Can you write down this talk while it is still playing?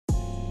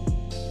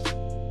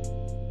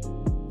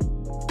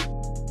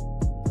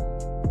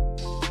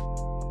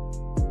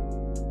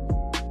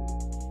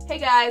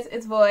guys,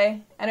 it's Boy,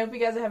 and I hope you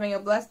guys are having a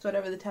blessed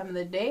whatever the time of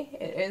the day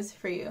it is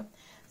for you.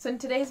 So in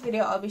today's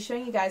video, I'll be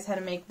showing you guys how to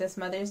make this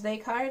Mother's Day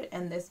card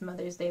and this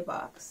Mother's Day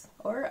box.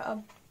 Or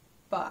a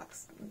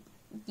box.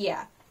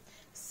 Yeah.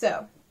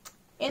 So,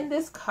 in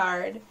this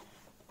card,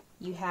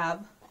 you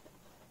have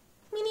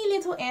mini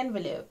little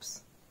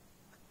envelopes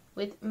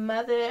with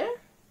Mother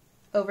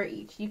over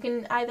each. You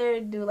can either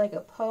do like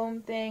a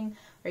poem thing,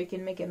 or you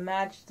can make it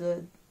match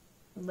the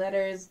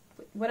letters,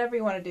 whatever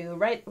you want to do.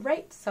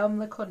 Write some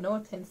little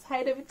note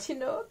inside of it, you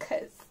know,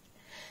 because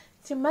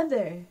it's your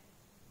mother,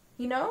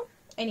 you know?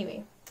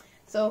 Anyway,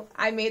 so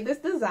I made this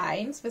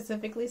design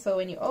specifically so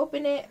when you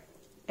open it,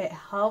 it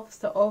helps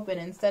to open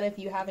instead of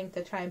you having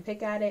to try and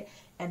pick at it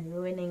and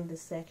ruining the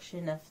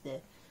section of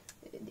the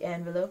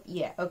envelope.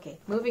 Yeah, okay,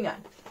 moving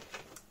on.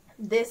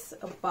 This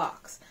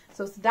box.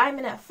 So it's a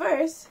diamond at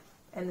first,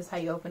 and this is how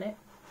you open it.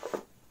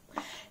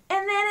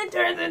 And then it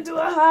turns into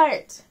a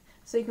heart.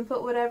 So you can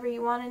put whatever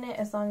you want in it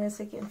as long as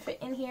it can fit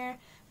in here.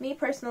 Me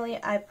personally,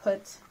 I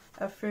put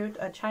a fruit,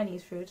 a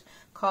Chinese fruit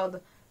called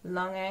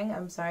longang.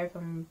 I'm sorry if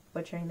I'm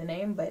butchering the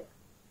name, but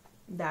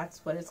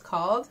that's what it's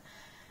called.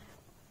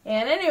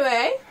 And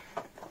anyway,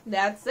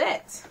 that's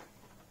it.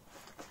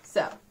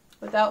 So,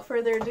 without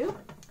further ado,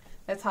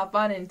 let's hop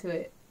on into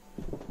it.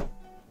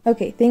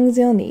 Okay, things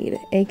you'll need: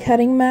 a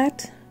cutting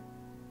mat,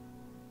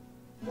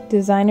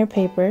 designer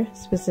paper,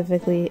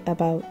 specifically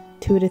about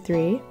 2 to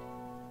 3,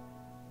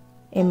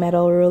 a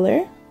metal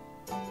ruler,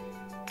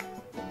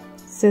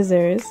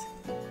 scissors,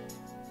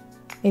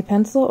 a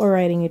pencil or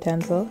writing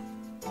utensil,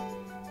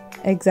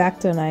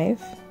 Exacto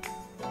knife,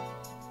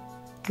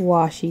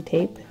 washi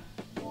tape,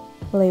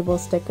 label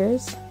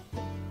stickers,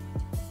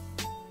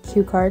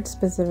 cue cards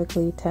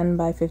specifically 10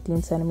 by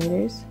 15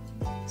 centimeters,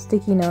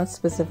 sticky notes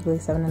specifically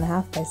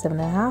 7.5 by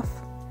 7.5,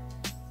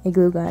 a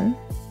glue gun,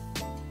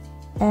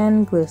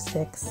 and glue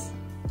sticks.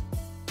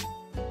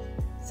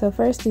 So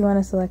first you want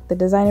to select the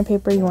designer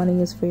paper you want to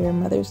use for your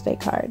Mother's Day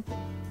card.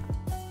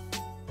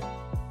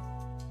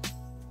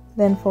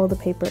 Then fold the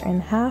paper in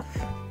half,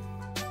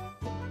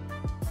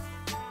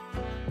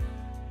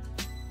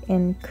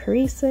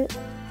 increase it,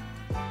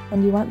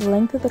 and you want the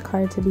length of the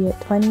card to be at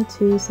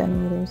 22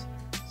 centimeters.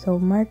 So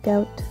mark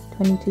out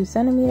 22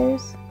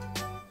 centimeters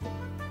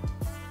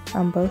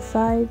on both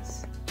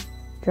sides,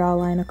 draw a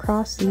line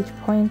across each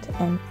point,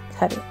 and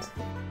cut it.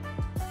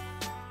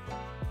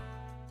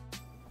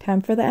 Time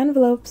for the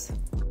envelopes.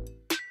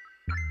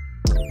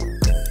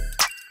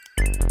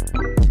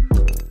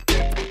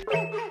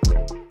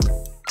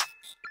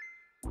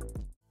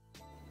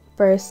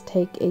 First,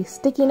 take a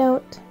sticky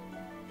note,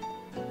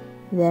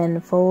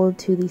 then fold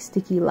to the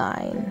sticky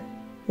line.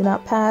 Do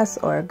not pass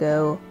or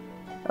go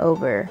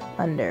over,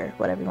 under,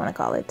 whatever you want to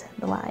call it,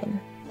 the line.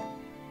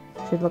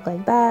 Should look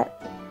like that.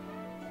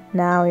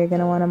 Now you're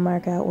going to want to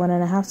mark out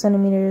 1.5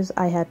 centimeters.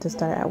 I had to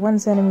start at 1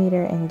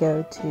 centimeter and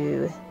go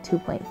to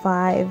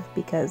 2.5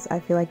 because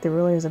I feel like the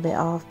ruler is a bit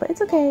off, but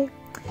it's okay.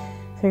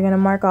 So you're going to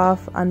mark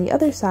off on the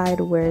other side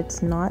where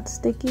it's not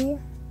sticky,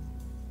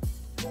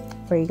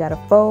 where you got to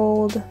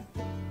fold.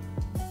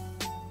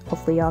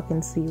 Hopefully y'all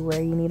can see where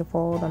you need to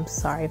fold. I'm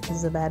sorry if this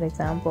is a bad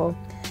example.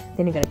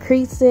 Then you're going to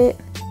crease it.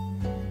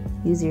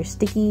 Use your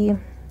sticky,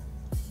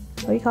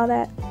 what do you call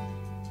that?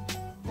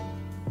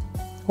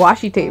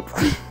 Washi tape.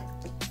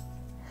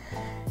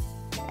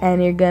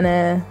 And you're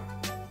gonna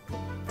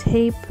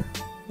tape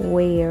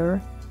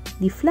where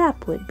the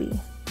flap would be.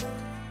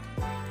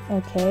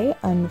 Okay,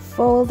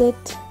 unfold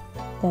it,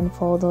 then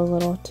fold those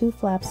little 2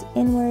 flaps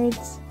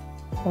inwards,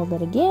 fold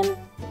it again,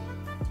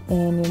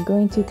 and you're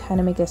going to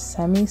kind of make a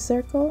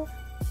semicircle.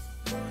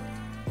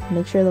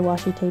 Make sure the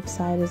washi tape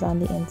side is on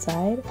the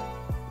inside,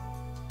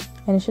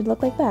 and it should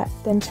look like that.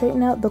 Then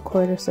straighten out the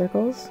quarter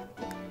circles,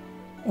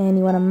 and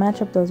you want to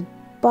match up those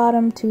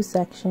bottom 2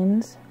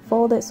 sections.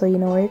 Fold it so you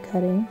know where you're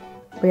cutting.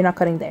 But you're not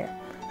cutting there.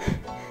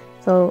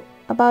 So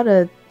about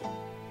a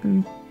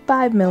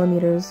 5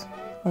 millimeters,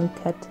 and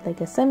cut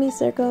like a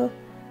semicircle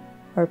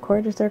or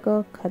quarter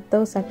circle. Cut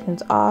those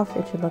sections off.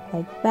 It should look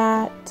like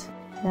that.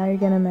 Now you're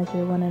gonna measure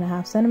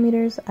 1.5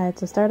 centimeters. I had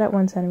to start at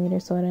 1 centimeter,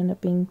 so it ended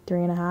up being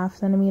 3.5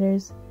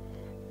 centimeters.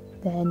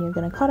 Then you're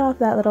gonna cut off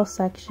that little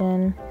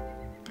section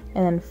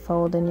and then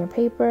fold in your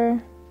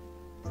paper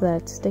so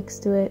that it sticks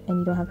to it and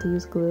you don't have to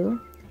use glue.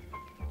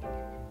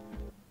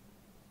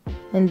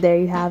 And there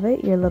you have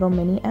it, your little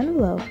mini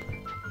envelope.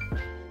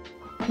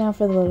 Now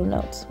for the little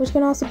notes, which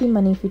can also be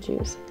money if you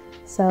choose.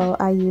 So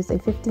I used a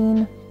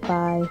 15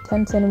 by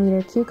 10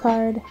 centimeter cue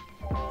card,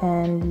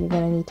 and you're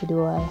gonna need to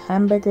do a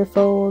hamburger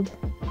fold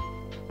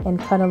and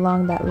cut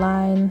along that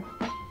line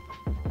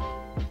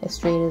as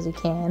straight as you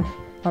can.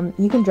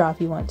 You can draw if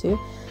you want to.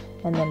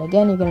 And then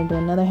again, you're gonna do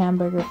another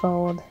hamburger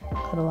fold,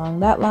 cut along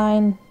that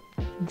line,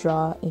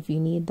 draw if you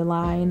need the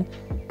line,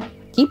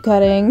 keep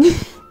cutting.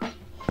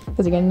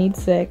 Because you're going to need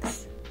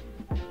 6.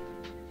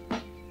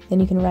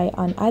 Then you can write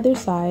on either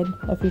side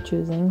if you're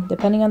choosing.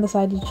 Depending on the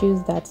side you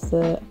choose, that's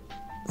the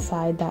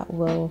side that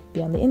will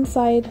be on the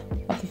inside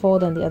of the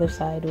fold, and the other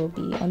side will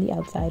be on the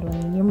outside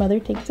when your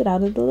mother takes it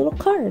out of the little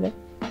card.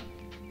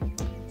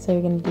 So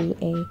you're going to do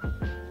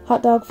a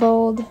hot dog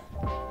fold,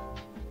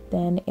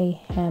 then a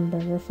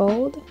hamburger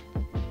fold,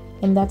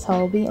 and that's how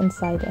it'll be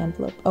inside the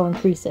envelope. Oh, and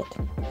crease it.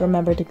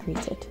 Remember to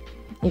crease it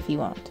if you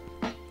want.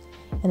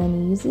 And then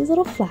you use these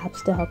little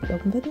flaps to help you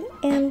open the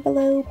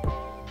envelope.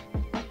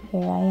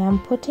 Here I am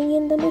putting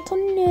in the little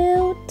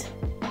note.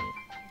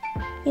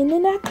 And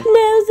then I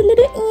close the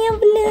little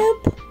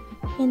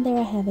envelope. And there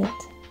I have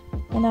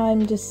it. And now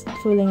I'm just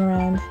fooling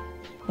around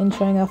and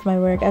showing off my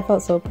work. I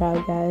felt so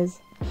proud,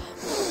 guys.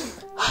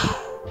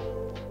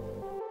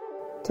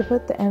 To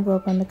put the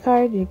envelope on the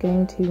card, you're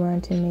going to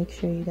want to make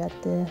sure you got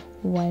the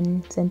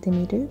 1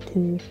 centimeter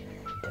to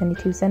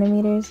 22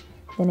 centimeters.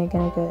 Then you're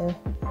going to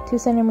go 2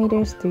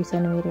 centimeters, 3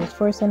 centimeters,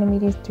 4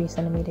 centimeters, 3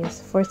 centimeters,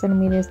 4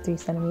 centimeters, 3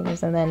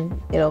 centimeters, and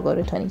then it'll go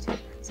to 22.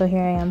 So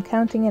here I am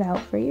counting it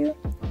out for you.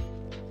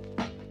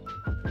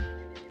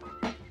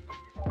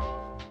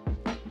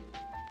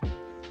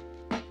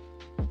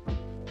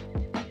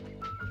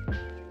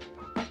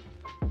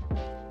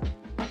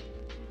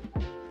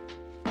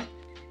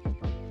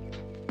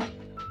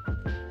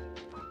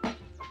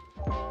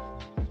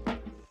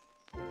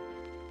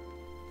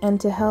 And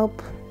to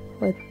help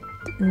with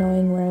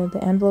knowing where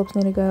the envelopes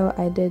need to go,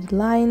 I did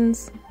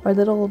lines or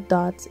little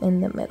dots in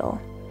the middle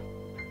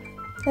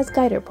as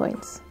guider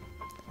points.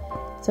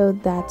 So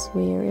that's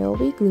where it'll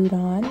be glued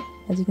on.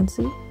 As you can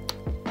see,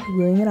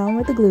 gluing it on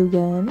with the glue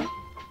gun.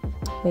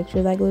 Make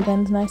sure that glue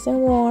gun's nice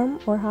and warm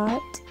or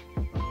hot.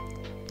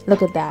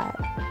 Look at that.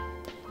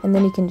 And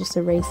then you can just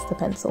erase the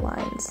pencil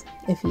lines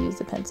if you use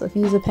a pencil. If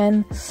you use a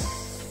pen,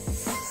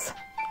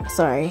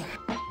 sorry.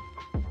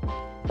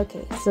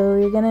 Okay, so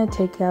you're gonna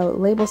take out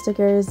label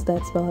stickers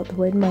that spell out the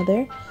word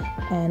mother,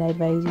 and I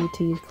advise you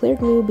to use clear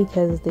glue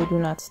because they do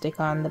not stick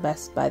on the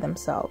best by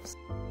themselves.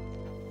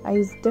 I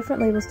used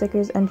different label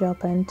stickers and gel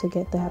pen to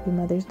get the Happy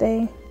Mother's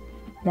Day.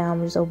 Now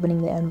I'm just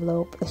opening the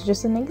envelope. It's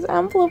just an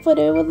example of what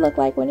it would look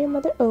like when your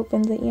mother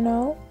opens it, you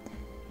know?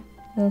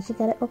 And she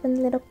gotta open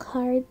the little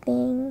card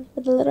thing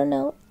with a little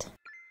note.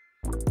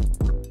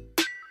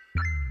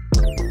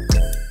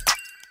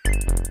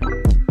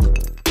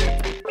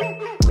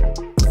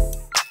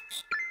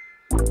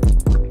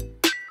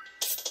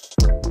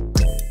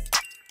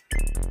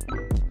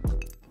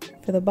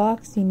 For the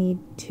box, you need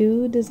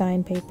 2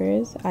 design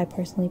papers. I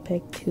personally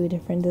picked 2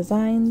 different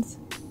designs.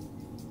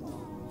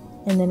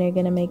 And then you're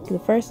gonna make the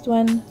first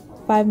one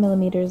 5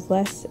 millimeters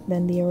less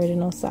than the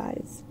original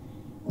size.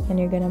 And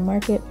you're gonna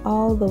mark it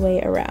all the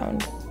way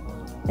around.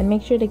 And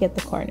make sure to get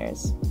the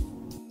corners.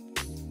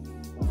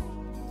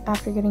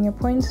 After getting your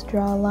points,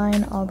 draw a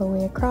line all the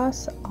way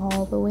across,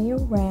 all the way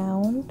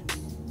around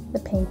the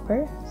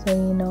paper, so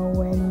you know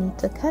where you need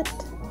to cut.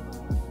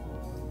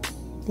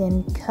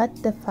 Then cut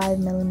the 5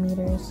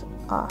 millimeters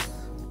off.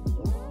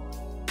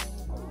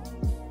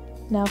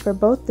 Now for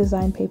both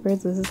design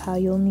papers, this is how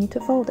you'll need to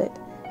fold it.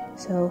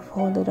 So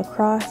fold it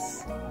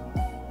across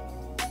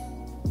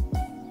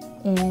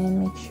and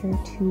make sure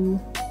to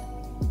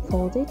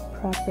fold it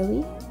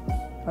properly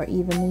or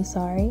evenly,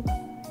 sorry.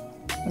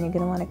 And you're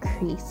gonna want to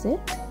crease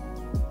it.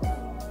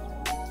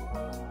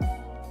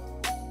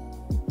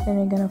 Then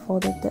you're gonna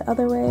fold it the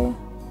other way.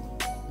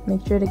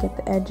 Make sure to get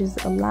the edges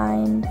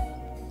aligned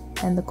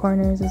and the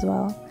corners as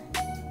well,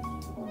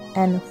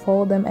 and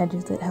fold them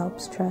edges, it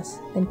helps, trust.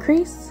 Then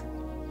crease,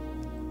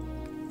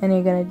 and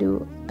you're gonna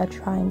do a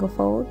triangle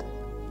fold,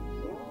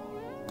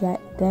 get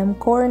them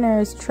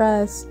corners,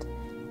 trust,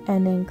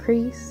 and then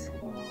crease,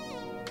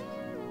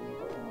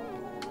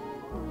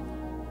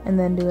 and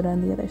then do it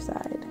on the other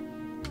side.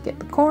 Get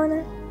the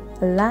corner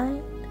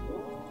aligned,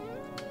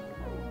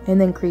 and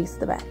then crease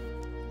the back.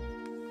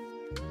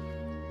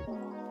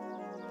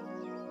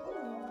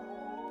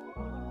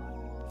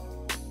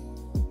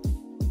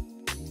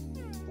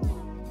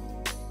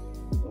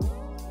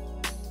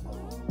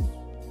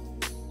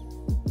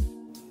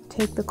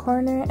 Take the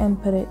corner and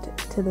put it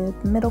to the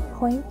middle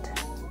point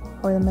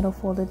or the middle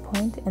folded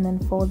point, and then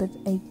fold it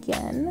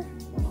again.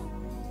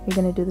 You're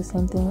going to do the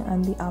same thing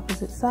on the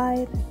opposite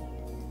side.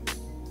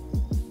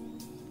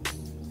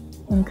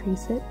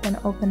 Increase it, then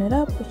open it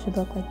up. It should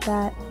look like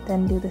that.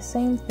 Then do the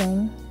same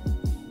thing.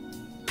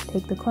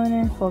 Take the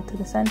corner, fold to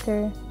the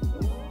center,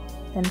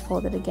 then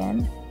fold it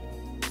again.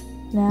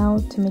 Now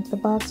to make the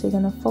box, you're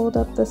going to fold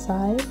up the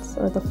sides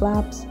or the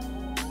flaps.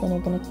 Then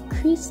you're going to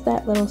crease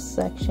that little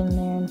section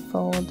there and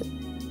fold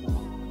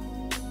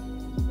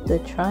the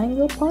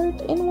triangle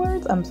part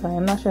inwards. I'm sorry,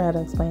 I'm not sure how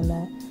to explain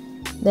that.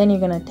 Then you're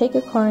going to take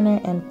a corner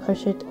and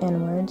push it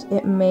inwards.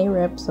 It may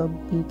rip, so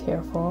be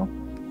careful,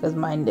 because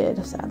mine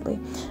did, sadly.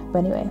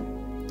 But anyway,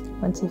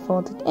 once you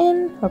fold it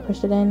in or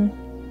push it in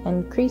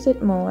and crease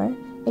it more,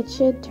 it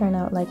should turn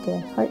out like a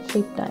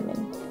heart-shaped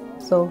diamond.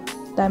 So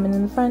diamond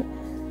in the front,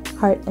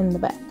 heart in the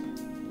back,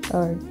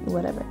 or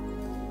whatever.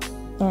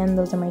 And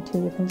those are my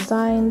 2 different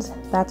designs.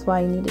 That's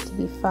why you need it to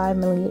be 5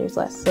 millimeters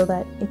less, so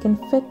that it can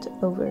fit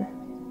over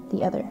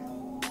the other,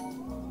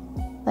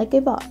 like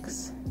a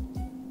box.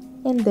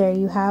 And there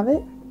you have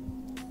it,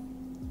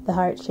 the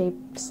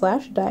heart-shaped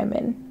 /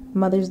 diamond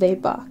Mother's Day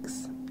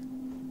box.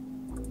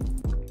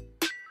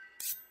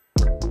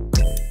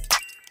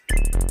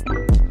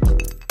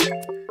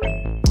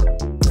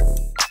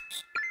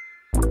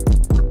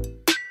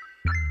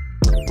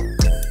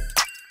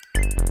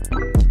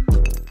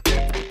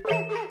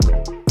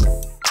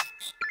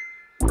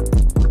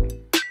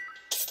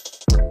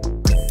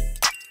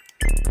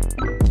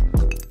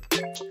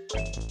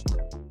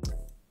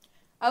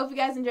 I hope you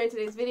guys enjoyed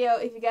today's video.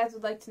 If you guys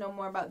would like to know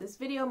more about this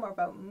video, more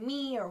about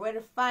me, or where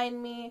to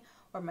find me,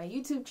 or my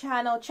YouTube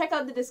channel, check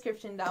out the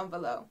description down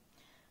below.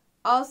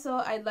 Also,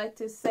 I'd like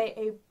to say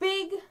a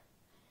big,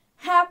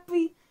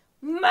 happy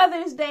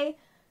Mother's Day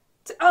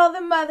to all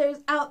the mothers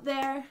out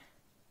there,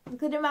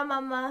 including my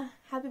mama.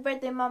 Happy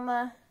birthday,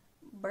 mama.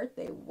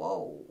 Birthday,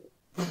 whoa.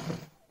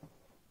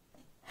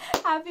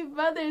 Happy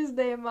Mother's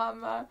Day,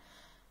 mama.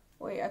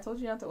 Wait, I told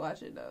you not to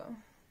watch it, though.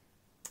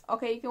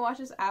 Okay, you can watch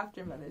this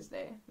after Mother's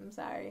Day. I'm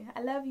sorry.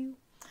 I love you.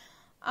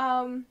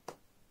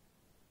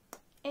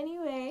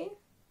 Anyway.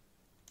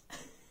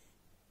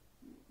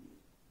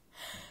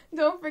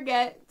 Don't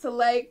forget to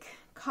like,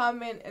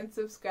 comment, and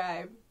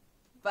subscribe.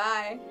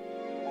 Bye.